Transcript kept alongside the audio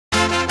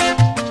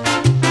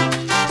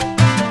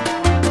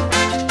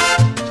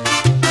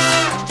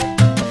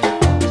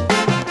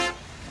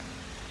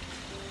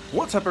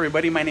What's up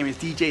everybody, my name is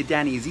DJ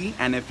Danny Z,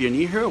 and if you're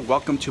new here,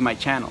 welcome to my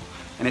channel.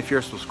 And if you're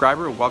a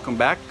subscriber, welcome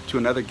back to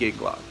another gig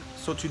vlog.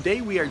 So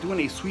today we are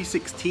doing a Sweet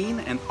 16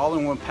 and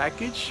all-in-one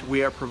package.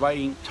 We are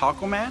providing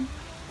Taco Man,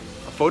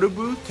 a photo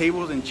booth,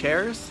 tables and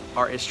chairs,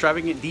 our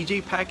extravagant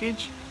DJ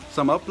package,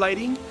 some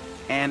uplighting,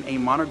 and a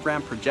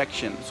monogram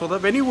projection. So the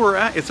venue we're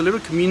at is a little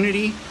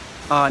community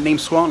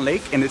named Swan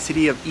Lake in the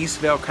city of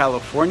Eastvale,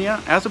 California.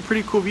 It has a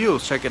pretty cool view,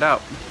 let's check it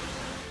out.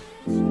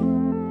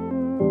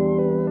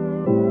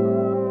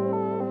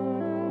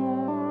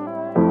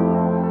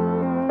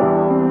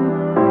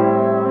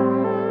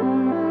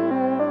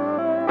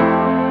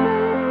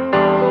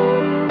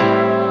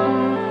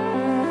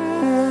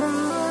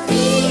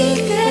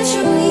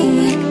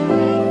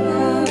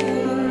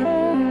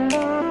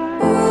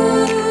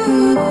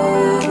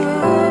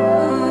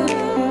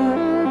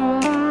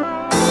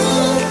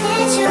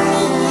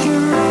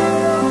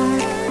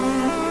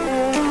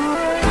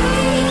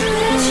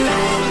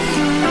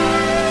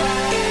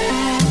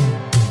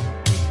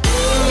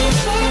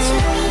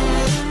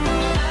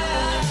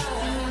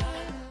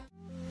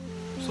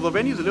 So the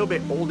venue is a little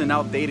bit old and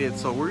outdated,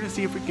 so we're gonna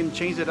see if we can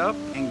change it up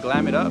and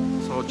glam it up.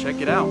 So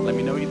check it out, let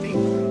me know what you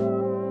think.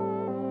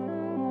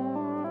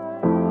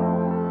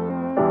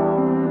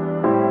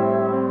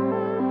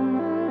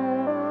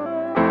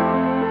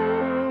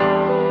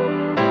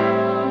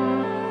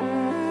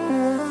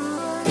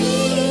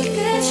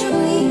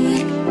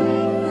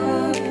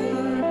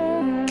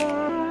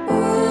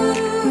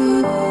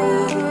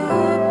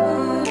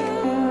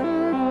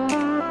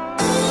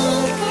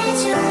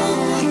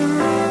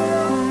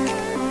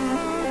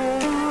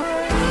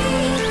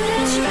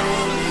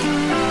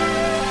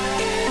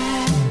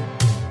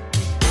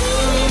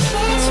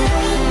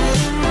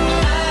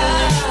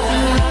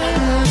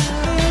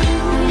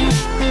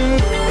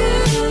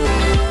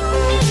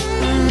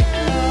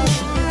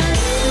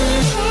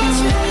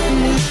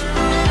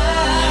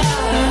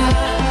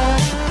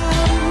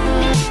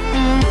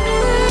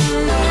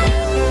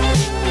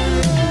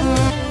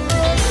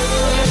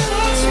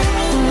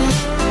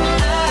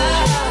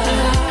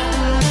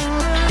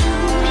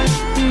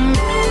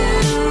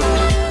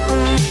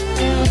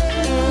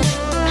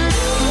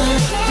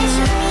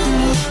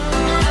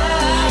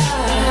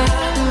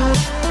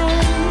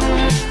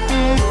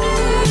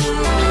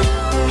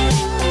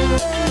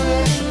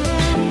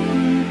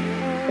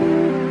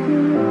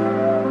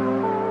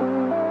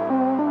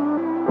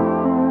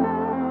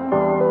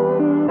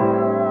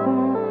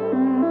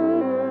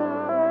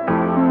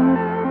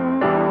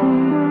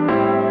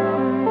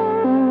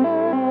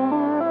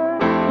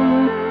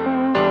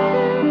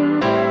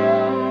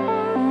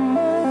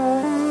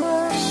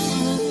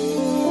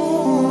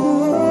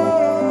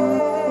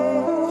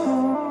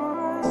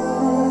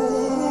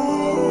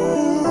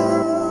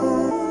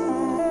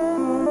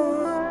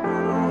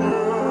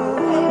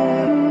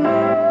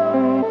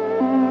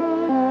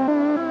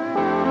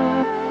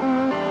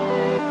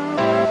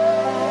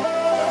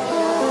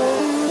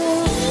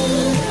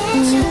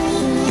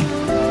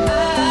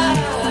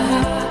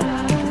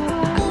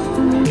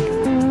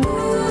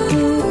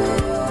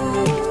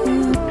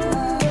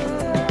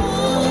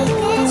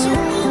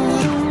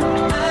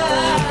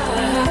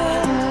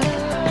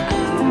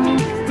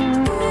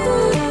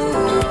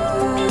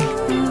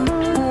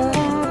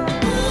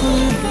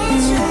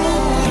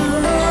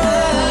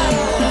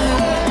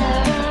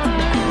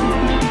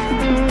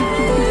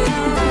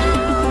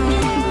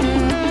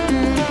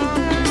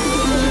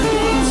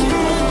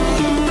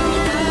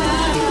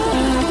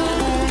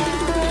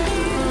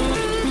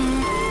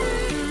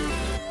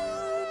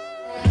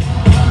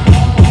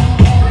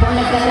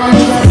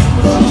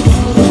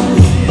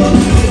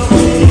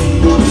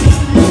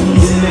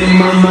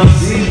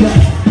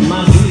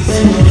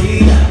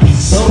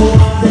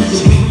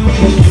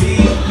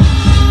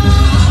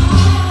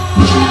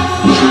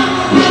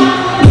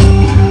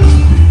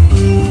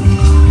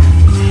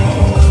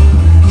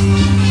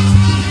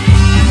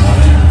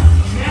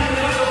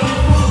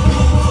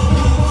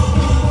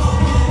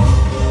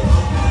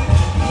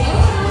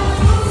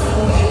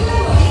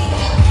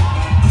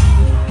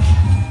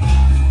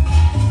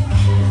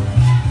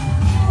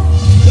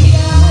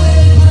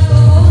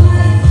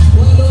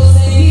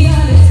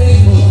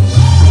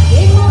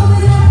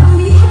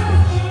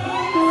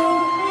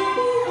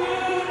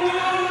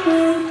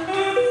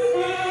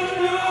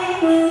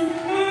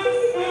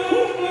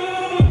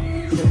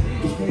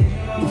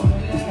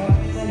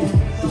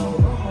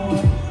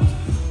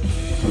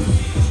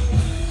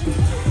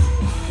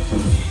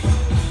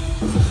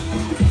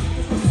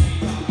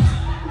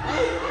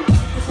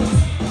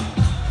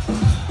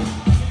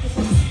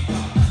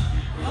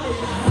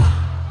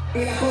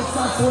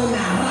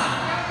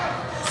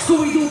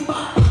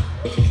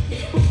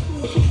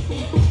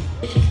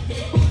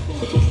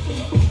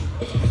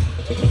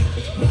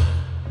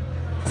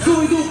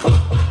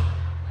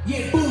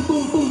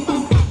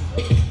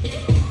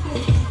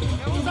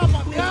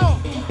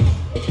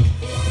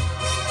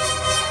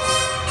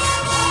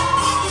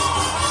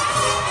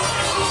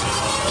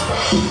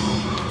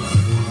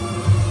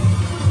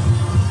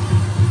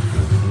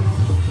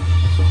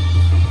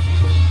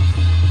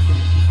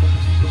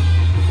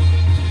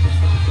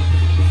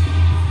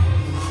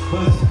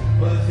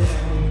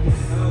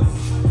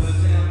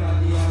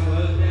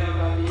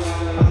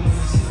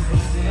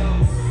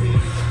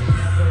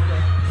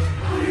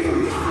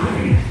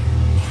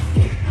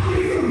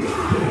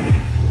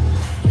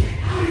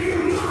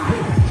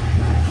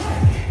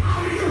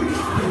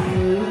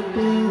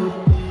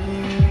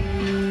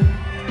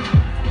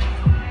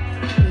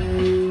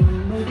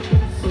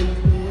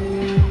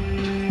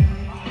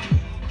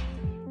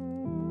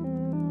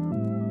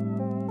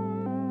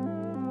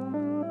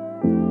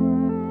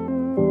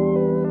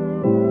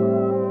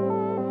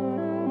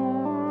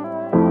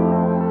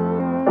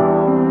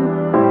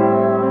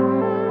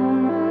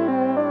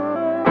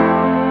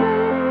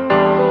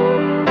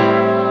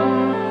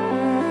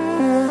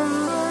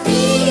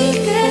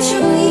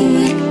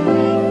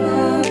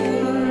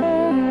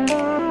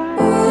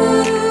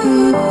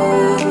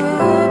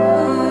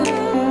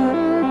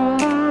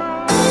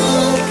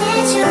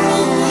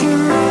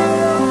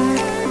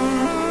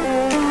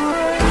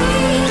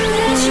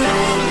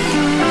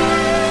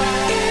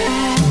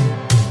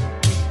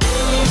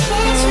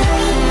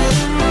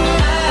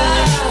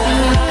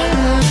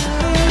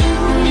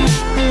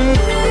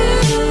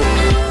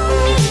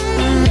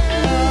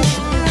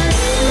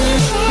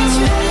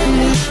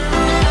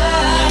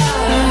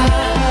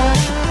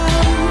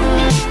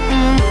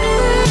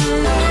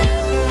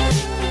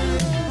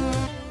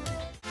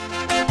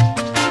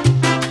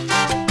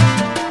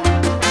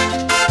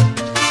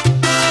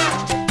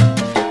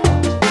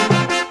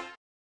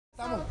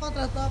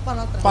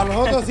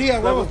 sí, a ¿Le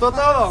huevo. gustó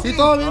todo? Sí,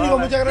 todo bien, hijo,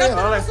 muchas Ya gracias.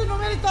 tenemos su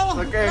número y todo.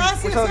 Ok,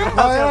 Gracias. muchas gracias.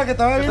 A ver, que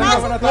te vaya bien,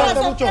 Gracias buena por la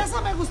tarde, mucho.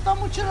 sorpresa, me gustó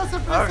mucho la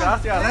sorpresa.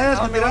 Gracias.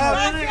 Gracias, mira.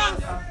 Gracias.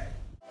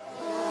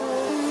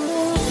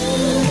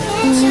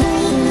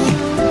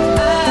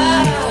 Ah.